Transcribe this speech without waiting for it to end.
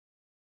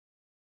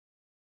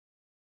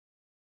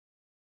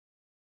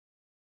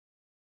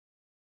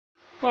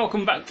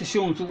Welcome back to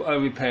Sean's Auto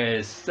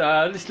Repairs.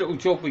 This little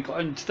job we got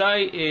in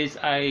today is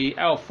a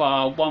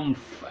Alfa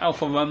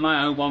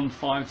Romeo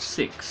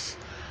 156.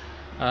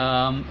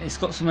 It's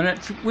got some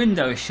electric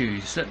window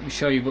issues. Let me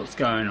show you what's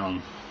going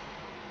on.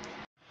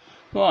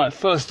 Right,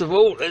 first of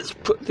all, let's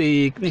put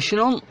the ignition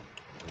on.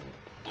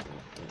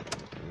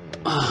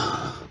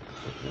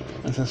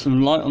 Let's have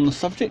some light on the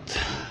subject.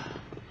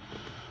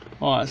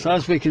 Alright, so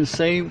as we can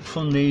see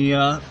from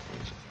the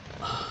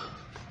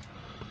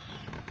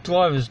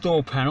driver's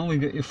door panel, you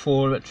get your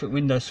 4 electric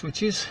window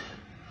switches.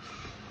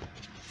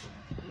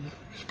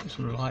 Just put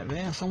some light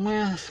there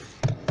somewhere.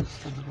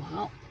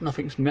 Oh,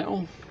 nothing's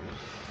metal.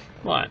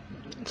 Right,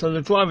 so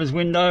the driver's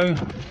window,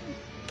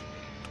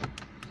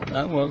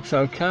 that works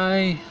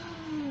okay.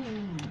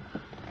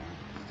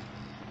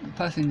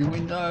 Passenger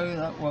window,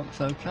 that works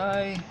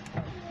okay.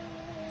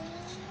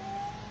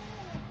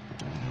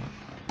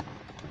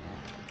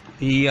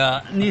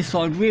 The near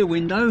side rear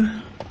window,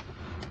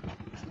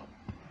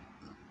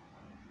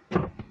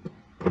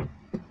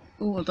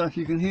 oh, I don't know if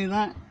you can hear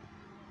that.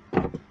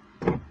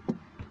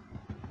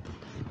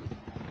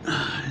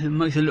 It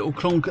makes a little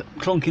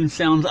clonking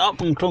sound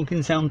up and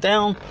clonking sound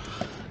down.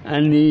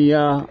 And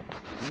the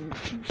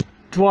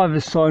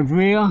driver's side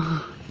rear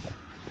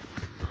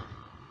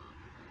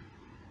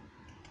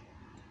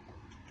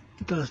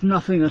does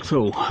nothing at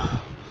all.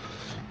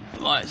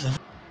 Right,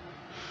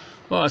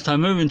 so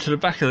moving to the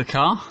back of the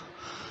car.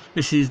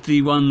 This is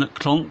the one that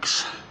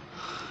clonks.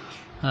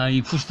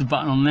 You push the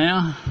button on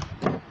there.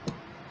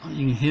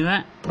 You can hear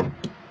that.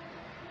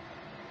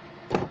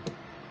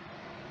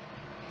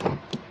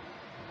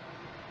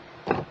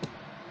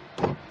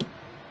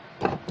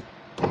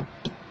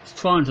 It's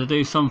trying to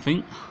do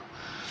something.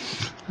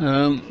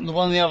 The one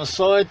on the other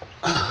side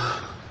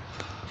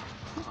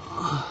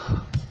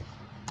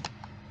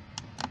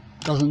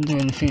doesn't do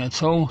anything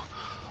at all.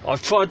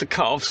 I've tried the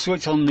cut off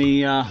switch on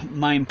the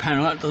main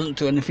panel, that doesn't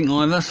do anything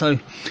either, so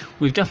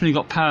we've definitely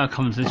got power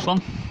coming to this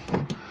one.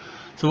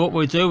 So what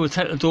we'll do, we'll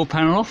take the door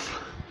panel off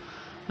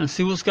and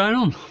see what's going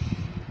on.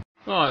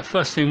 Alright,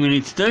 first thing we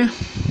need to do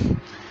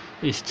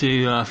is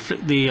to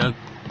flip the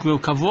grille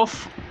cover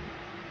off.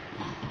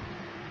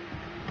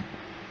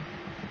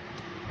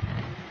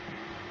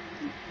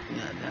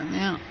 Get that down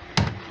there.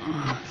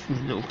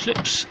 Some little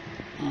clips.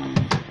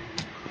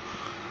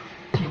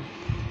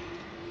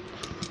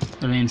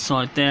 And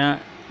inside there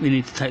we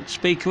need to take the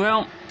speaker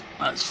out.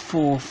 That's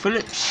 4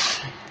 Phillips.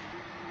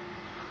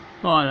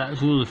 Right,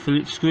 that's all the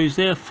Phillips screws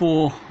there,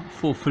 4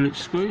 Phillips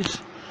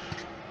screws.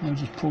 I'll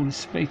just pull the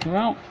speaker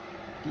out.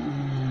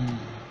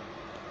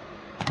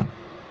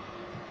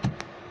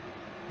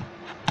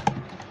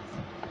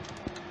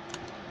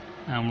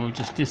 And we'll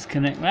just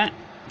disconnect that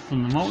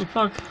from the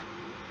multi-plug.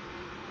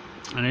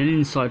 And then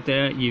inside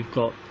there you've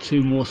got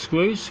 2 more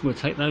screws. We'll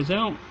take those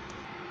out.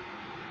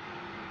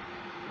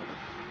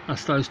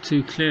 That's those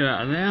 2 clear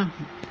out of there.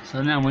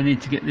 So now we need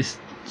to get this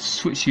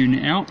switch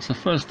unit out. So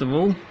first of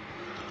all,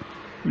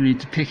 we need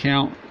to pick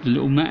out the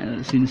little mat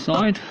that's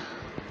inside.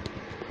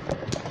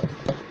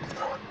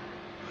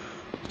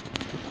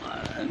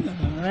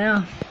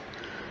 There.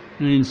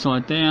 And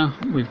inside there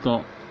we've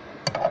got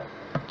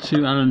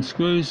 2 Allen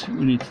screws.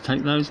 We need to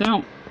take those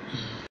out.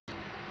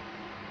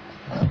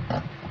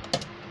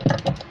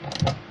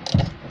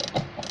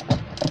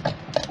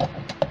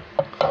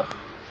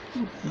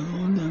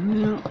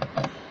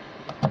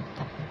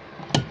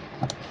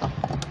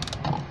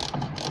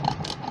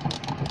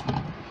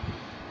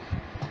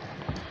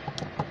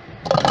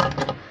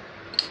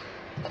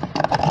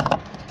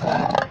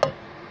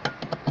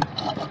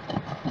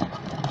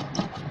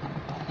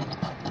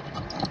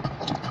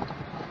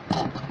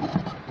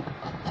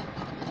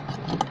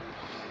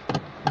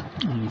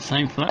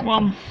 Same for that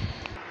one.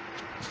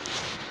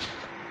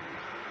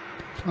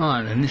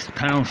 Right, then this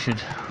panel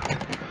should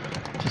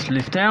just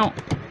lift out.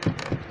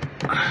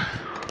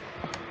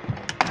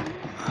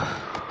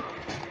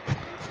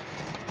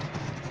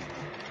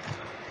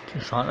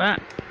 Just like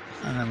that.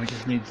 And then we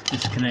just need to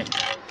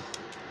disconnect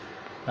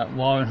that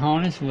wiring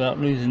harness without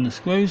losing the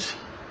screws.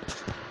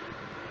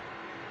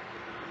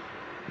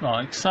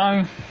 Like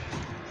so.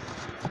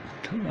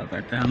 Put that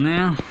back down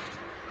there.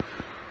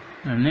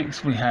 And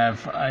next we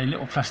have a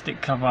little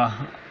plastic cover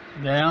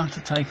there to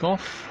take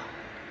off.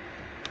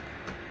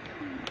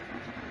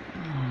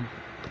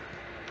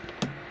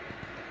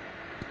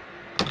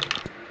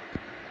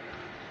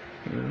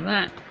 Get rid of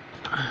that.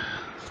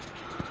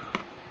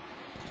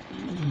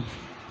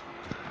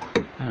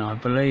 And I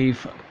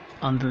believe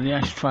under the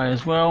ashtray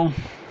as well.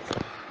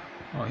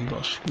 Oh, you've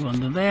got a screw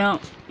under there.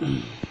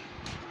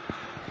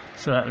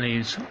 So that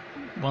leaves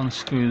 1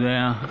 screw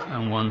there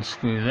and 1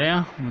 screw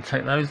there. We'll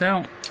take those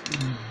out.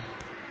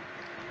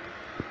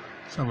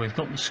 So we've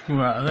got the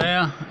screw out of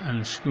there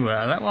and the screw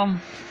out of that one.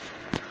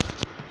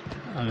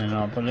 And then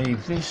I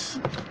believe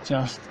this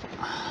just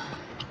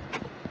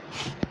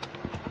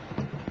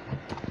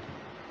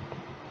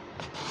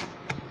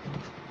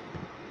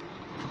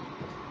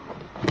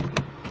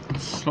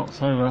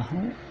slots over,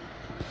 you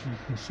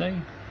can see,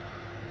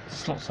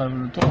 slots over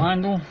the door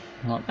handle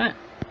like that.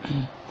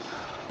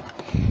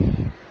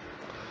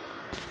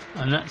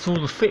 And that's all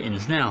the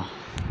fittings. Now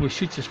we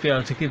should just be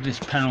able to give this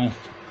panel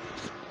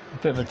a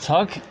bit of a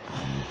tug.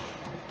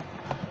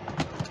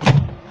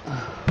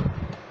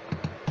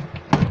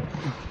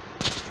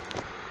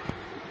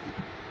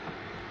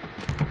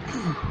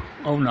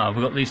 Oh no,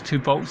 we've got these two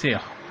bolts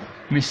here.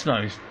 Missed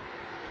those.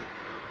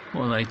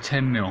 What are they?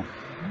 10mm.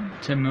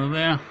 10mm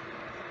there,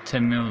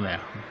 10mm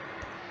there.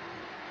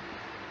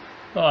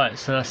 Right,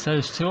 so that's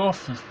those two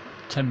off.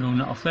 10mm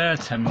nut off there,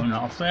 10mm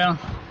nut off there.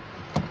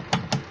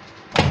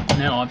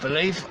 Now I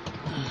believe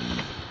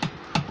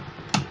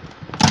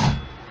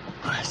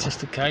it's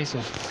just a case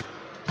of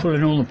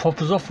pulling all the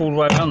poppers off all the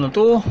way around the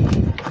door.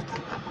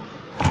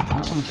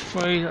 That one's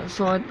free that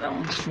side, that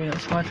one's free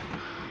that side.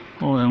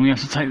 Oh, then we have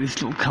to take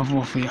this little cover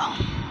off here.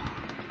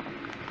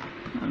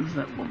 There's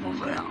that one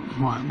there.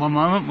 Right, one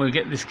moment, we'll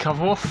get this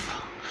cover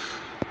off.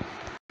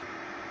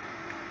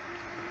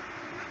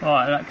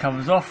 Right, that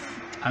cover's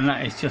off, and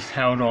that is just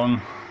held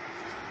on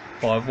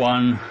by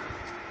one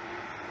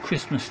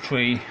Christmas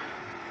tree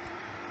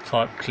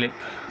type clip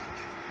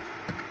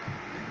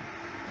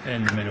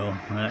in the middle,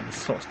 and that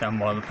just slots down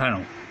by the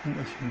panel. You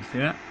can see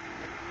that.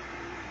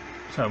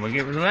 So we'll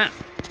get rid of that.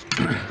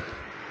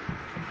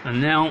 And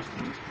now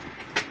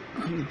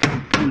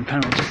the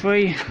panel is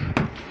free.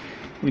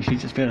 We should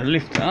just be able to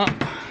lift it up.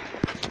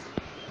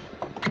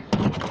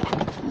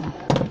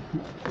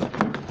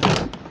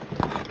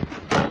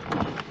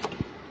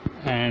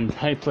 And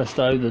hey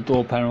presto, the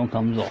door panel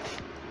comes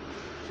off.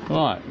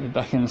 Right, we're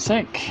back in a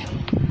sec.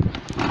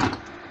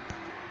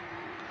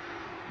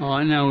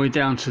 Alright, now we're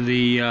down to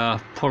the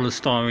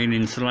polystyrene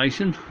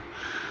insulation.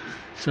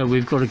 So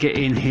we've got to get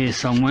in here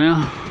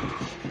somewhere.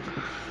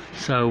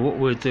 So what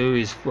we'll do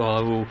is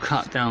we'll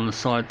cut down the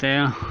side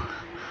there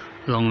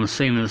along the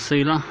seam of the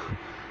sealer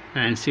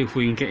and see if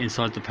we can get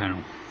inside the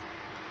panel.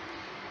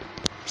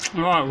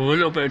 Alright, with a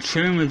little bit of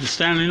trim with the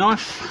Stanley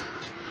knife,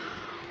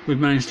 we've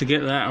managed to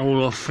get that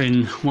all off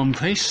in one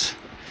piece.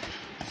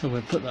 So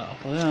we'll put that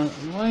up there out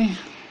of the way.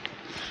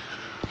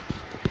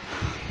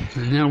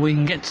 And now we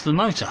can get to the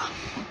motor.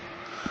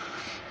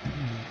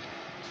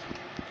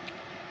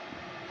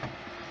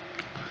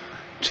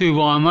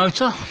 Two-wire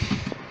motor.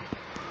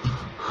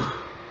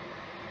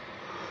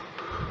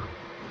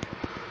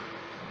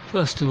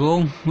 First of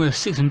all, we'll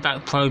stick some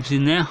back probes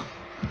in there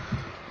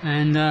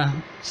and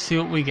see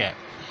what we get.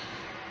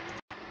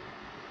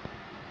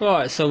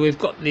 Right, so we've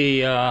got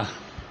the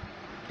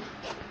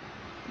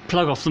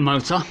plug off the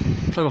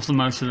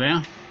motor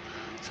there,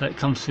 so it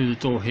comes through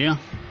the door here.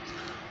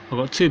 I've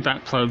got two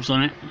back probes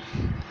on it.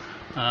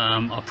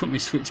 I'll put my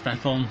switch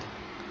back on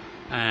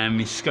and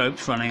my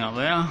scope's running up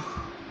there.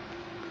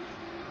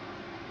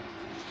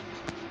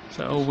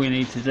 So all we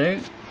need to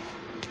do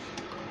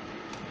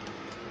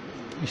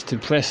is to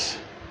press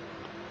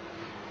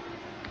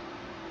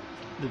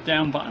the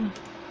down button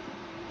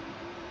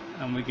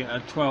and we get a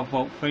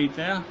 12-volt feed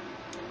there,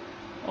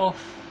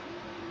 off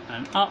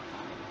and up,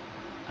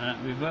 and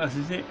that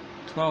reverses it,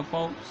 12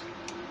 volts,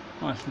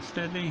 nice and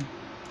steady.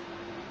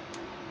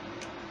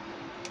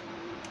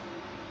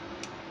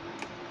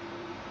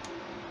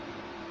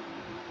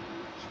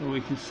 So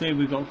we can see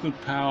we've got good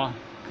power,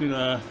 good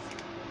earth.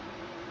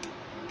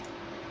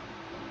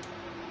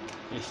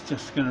 It's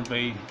just going to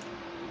be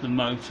the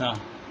motor,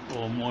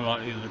 or more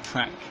likely the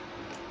track,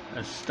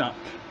 has stuck,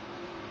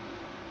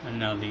 and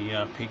now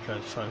the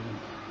Pico's frozen.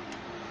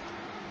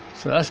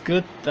 So that's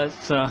good. That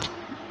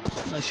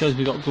shows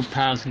we've got good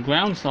powers and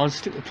ground. So I'll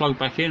stick the plug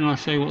back in and I'll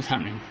show you what's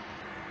happening.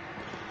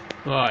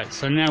 Right,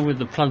 so now with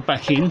the plug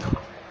back in,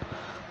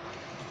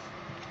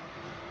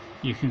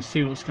 you can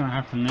see what's going to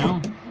happen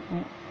now.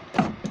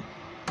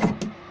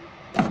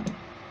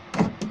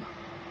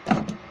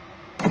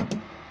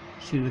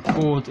 See the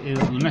cord is,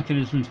 the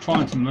mechanism is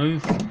trying to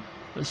move,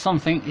 but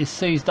something is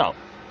seized up.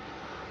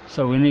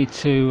 So we need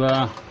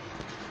to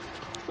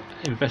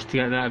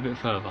investigate that a bit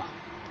further.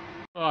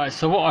 Alright,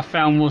 so what I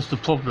found was the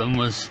problem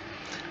was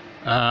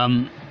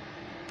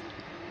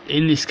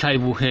in this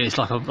cable here, it's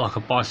like a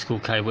bicycle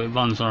cable. It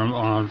runs on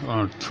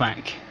a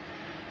track.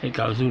 It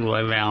goes all the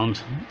way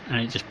around and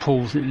it just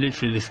pulls,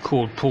 literally this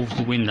cord pulls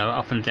the window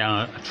up and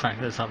down a track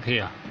that's up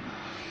here.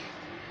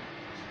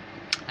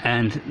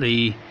 And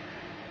the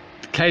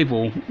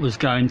cable was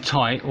going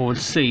tight or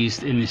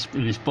seized in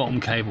this bottom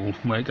cable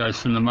where it goes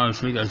from the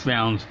motor. It goes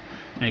round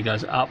and it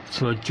goes up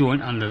to a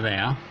joint under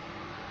there.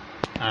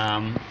 I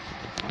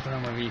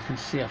don't know whether you can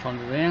see up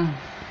under there.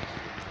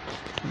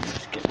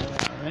 Let's get that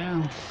out of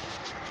there.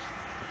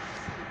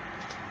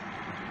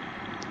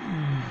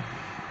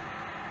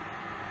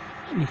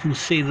 You can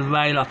see the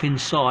rail up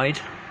inside,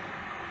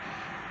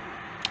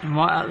 and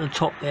right at the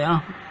top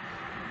there,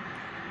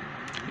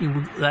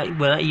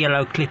 where that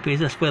yellow clip is,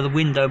 that's where the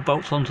window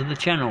bolts onto the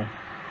channel.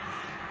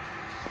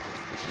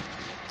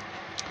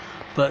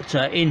 But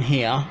in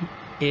here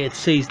it's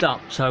seized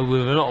up, so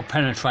with a lot of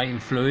penetrating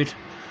fluid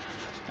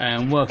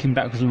and working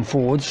backwards and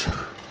forwards,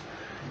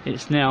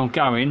 it's now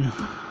going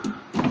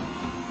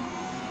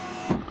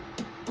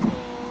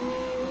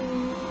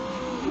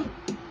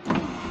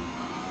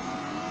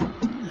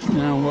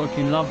Now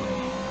working lovely.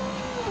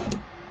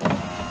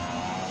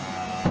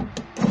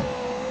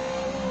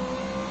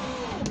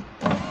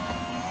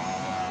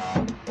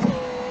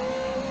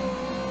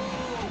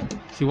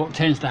 See, what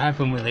tends to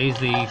happen with these,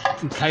 the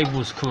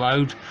cables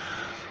corrode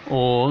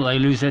or they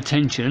lose their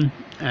tension,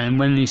 and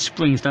when these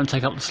springs don't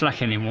take up the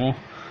slack anymore,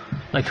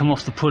 they come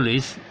off the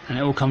pulleys and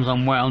it all comes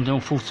unwound and all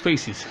falls to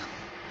pieces,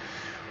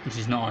 which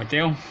is not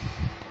ideal.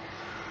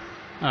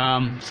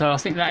 So I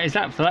think that is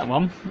that for that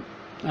one.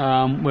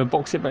 We'll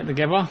box it back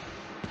together,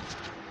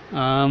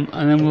 and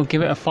then we'll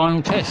give it a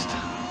final test.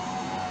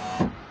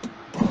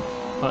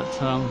 But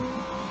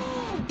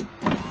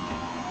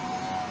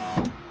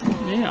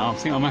yeah, I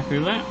think I'm happy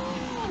with that.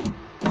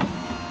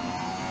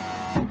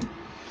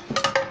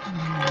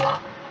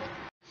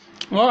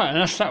 Right, and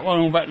that's that one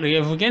all back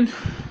together again.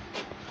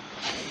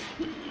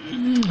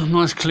 A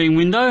nice clean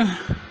window.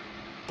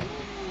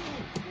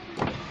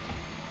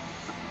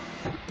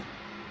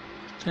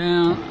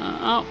 Down and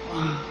up.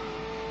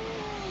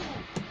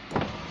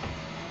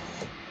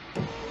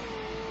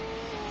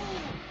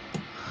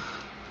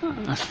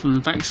 That's from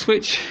the back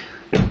switch.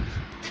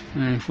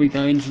 And if we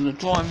go into the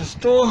driver's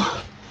door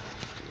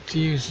to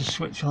use the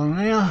switch on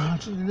there,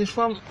 to do this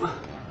one,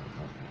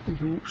 you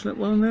can watch that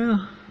one there.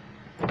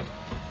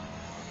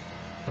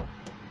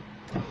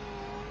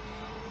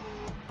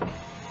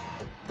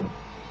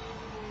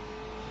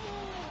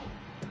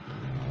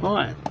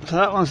 Right, so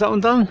that one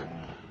done.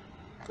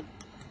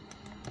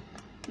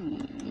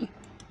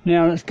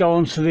 Now let's go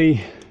on to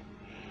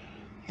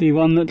the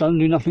one that doesn't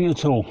do nothing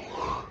at all.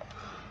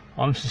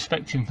 I'm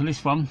suspecting for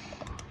this one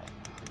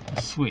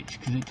a switch,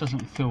 because it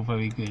doesn't feel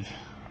very good.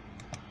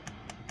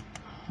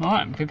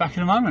 Right, be back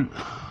in a moment.